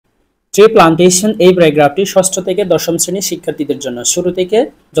Tree plantation এই প্যারাগ্রাফটি ষষ্ঠ থেকে দশম শ্রেণীর শিক্ষার্থীদের জন্য। শুরু থেকে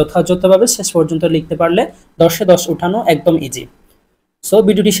যথাযথভাবে শেষ পর্যন্ত লিখতে পারলে 10-এ 10 উঠানো একদম ইজি। সো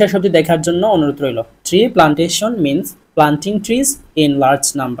ভিডিওটি শেষ অবধি দেখার জন্য অনুরোধ রইল। Tree plantation means planting trees in large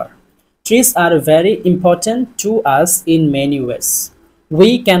number. Trees are very important to us in many ways. We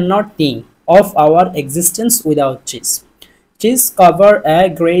cannot think of our existence without trees. Trees cover a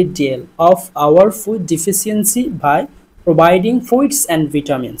great deal of our food deficiency by providing fruits and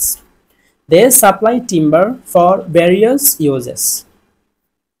vitamins. They supply timber for various uses.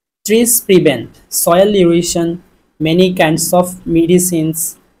 Trees prevent soil erosion. Many kinds of medicines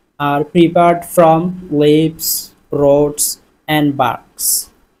are prepared from leaves, roots, and barks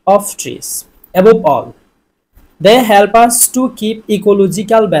of trees. Above all, they help us to keep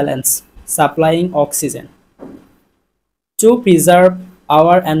ecological balance, supplying oxygen to preserve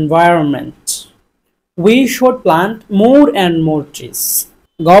our environment. We should plant more and more trees.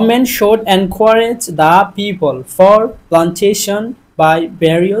 Government should encourage the people for plantation by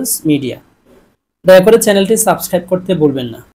various media. দয়া করে চ্যানেলটি subscribe করতে ভুলবেন না।